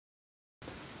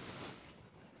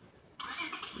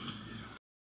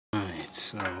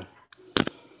So I'm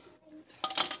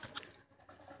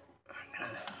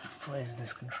gonna place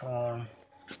this control arm.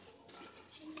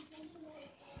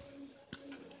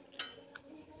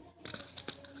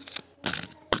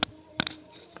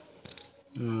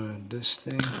 This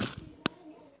thing.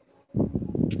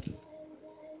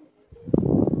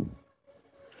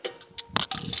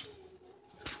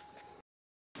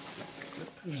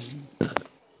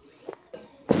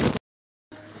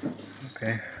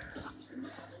 Okay.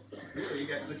 You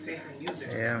got good taste in music.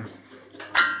 Yeah.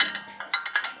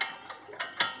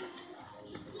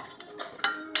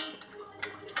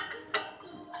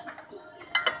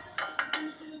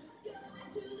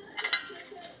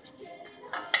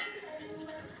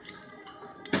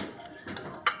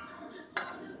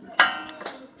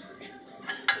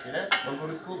 See that? Don't go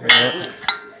to school. Yeah.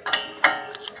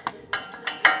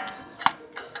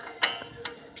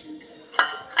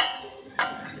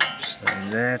 Just like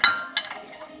that.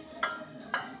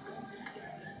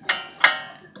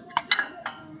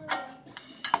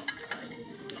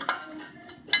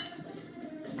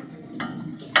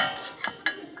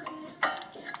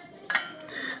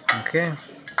 Okay.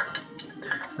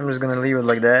 I'm just gonna leave it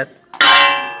like that.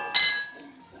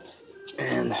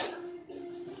 And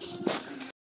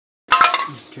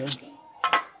okay.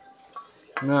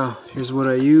 Now here's what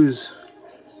I use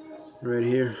right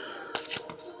here.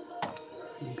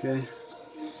 Okay.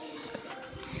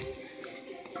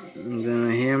 And then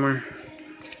a hammer.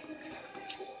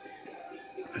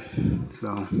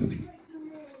 So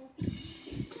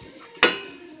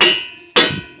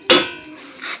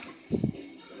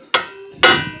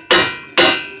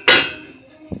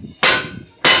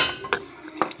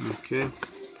okay.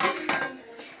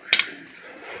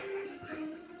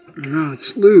 Now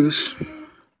it's loose.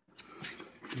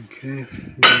 Okay, a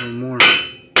little more.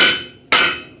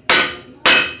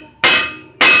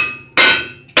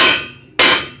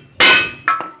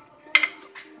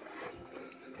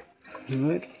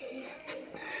 Alright.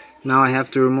 Now I have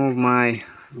to remove my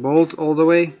bolt all the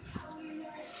way.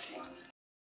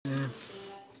 Yeah.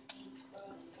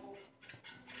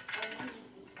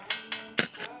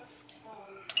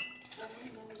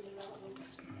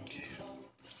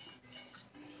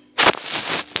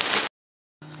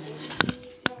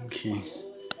 Okay,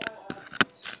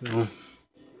 so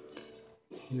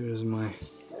here's my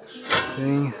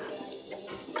thing.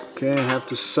 Okay, I have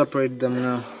to separate them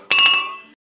now.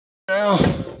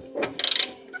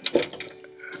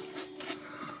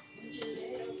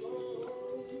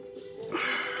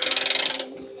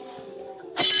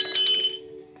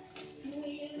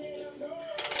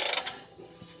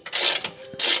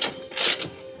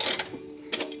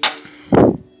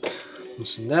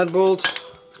 Loosen that bolt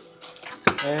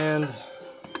and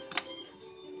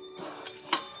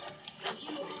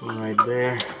this one right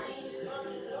there.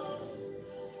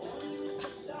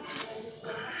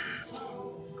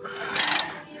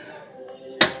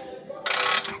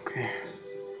 Okay,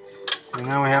 and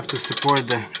now we have to support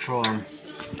the control arm.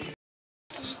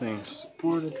 This thing is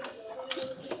supported.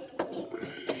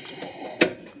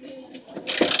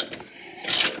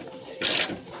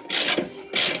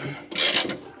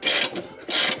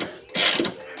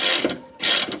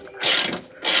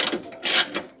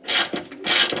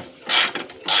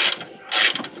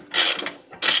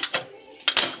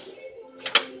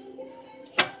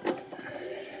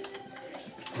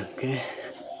 Okay.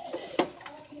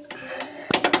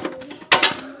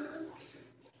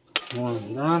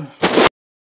 One done.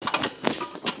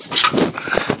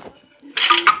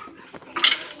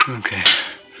 Okay.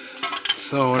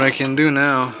 So what I can do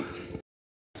now,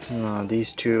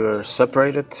 these two are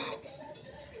separated.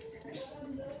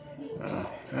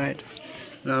 Right.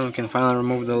 Now we can finally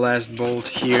remove the last bolt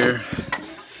here.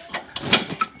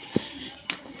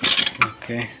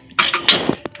 Okay.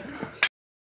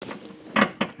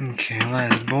 Okay,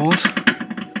 last bolt.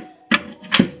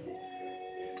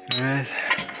 Alright.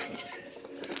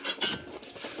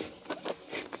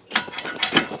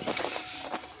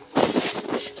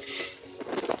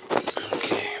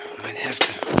 Okay, might have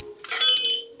to.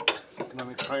 Let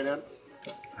me try that.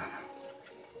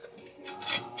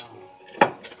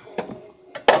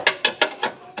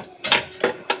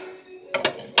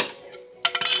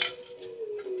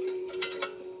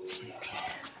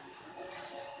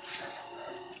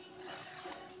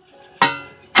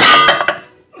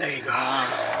 There you go.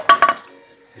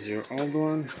 Is your old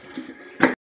one.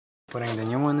 Putting the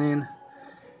new one in.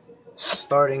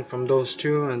 Starting from those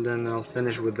two, and then I'll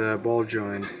finish with the ball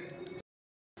joint.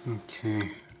 Okay.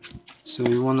 So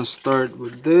you want to start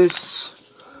with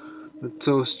this. With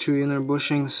those two inner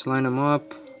bushings, line them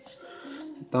up.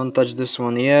 Don't touch this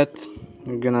one yet.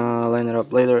 We're gonna line it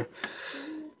up later.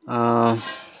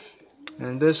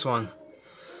 and this one.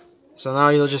 So now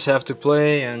you'll just have to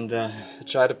play and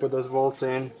try to put those bolts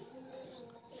in.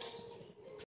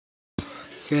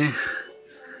 Okay,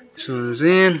 this one is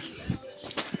in.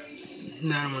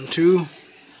 That one too.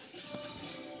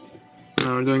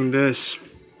 Now we're doing this.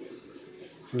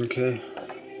 Okay.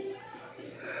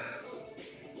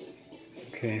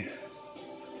 Okay.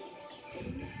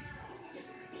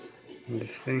 And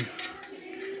this thing.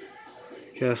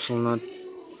 Careful not.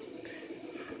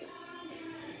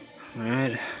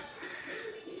 Alright.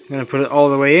 I'm gonna put it all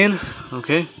the way in.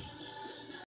 Okay.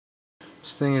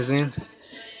 This thing is in.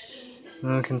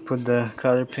 Now I can put the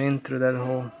cotter pin through that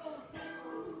hole.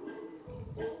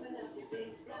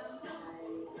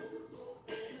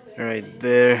 Right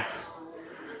there.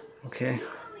 Okay.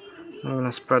 I'm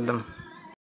gonna spread them.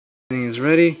 Thing is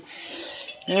ready.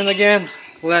 And again,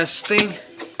 last thing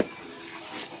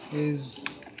is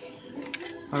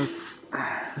our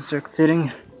circuit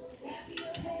fitting.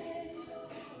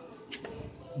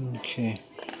 Okay.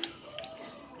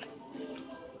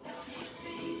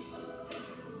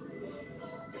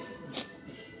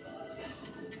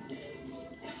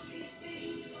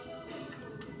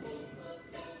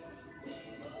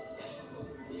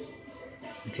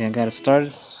 Okay, I got it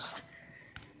started.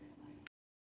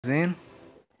 In.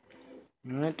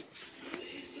 Alright.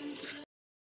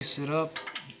 Piece it up.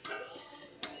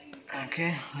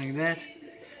 Okay, like that.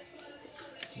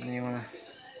 And you wanna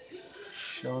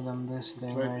show them this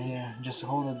thing right here. Just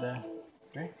hold it there.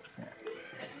 Okay? Yeah.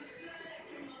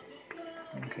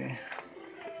 Okay.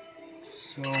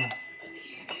 So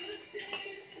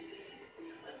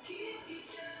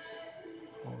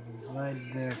hold it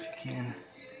right there if you can.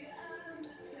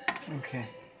 Okay.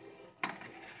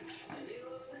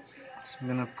 So I'm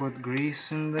gonna put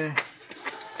grease in there.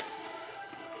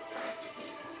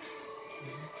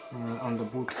 On the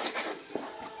boot.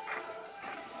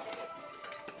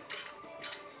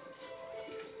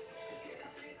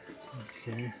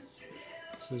 Okay.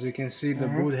 So as you can see, the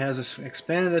boot has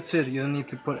expanded. That's it. You don't need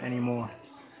to put any more.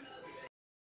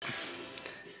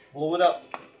 Blow it up.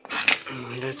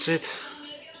 And that's it.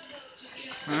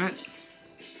 Alright.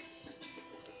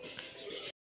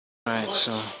 Alright,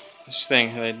 so this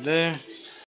thing right there.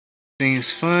 Thing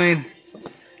is fine.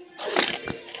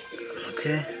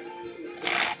 Okay.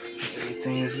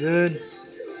 Everything is good.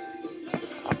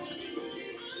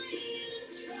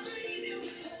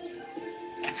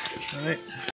 Alright.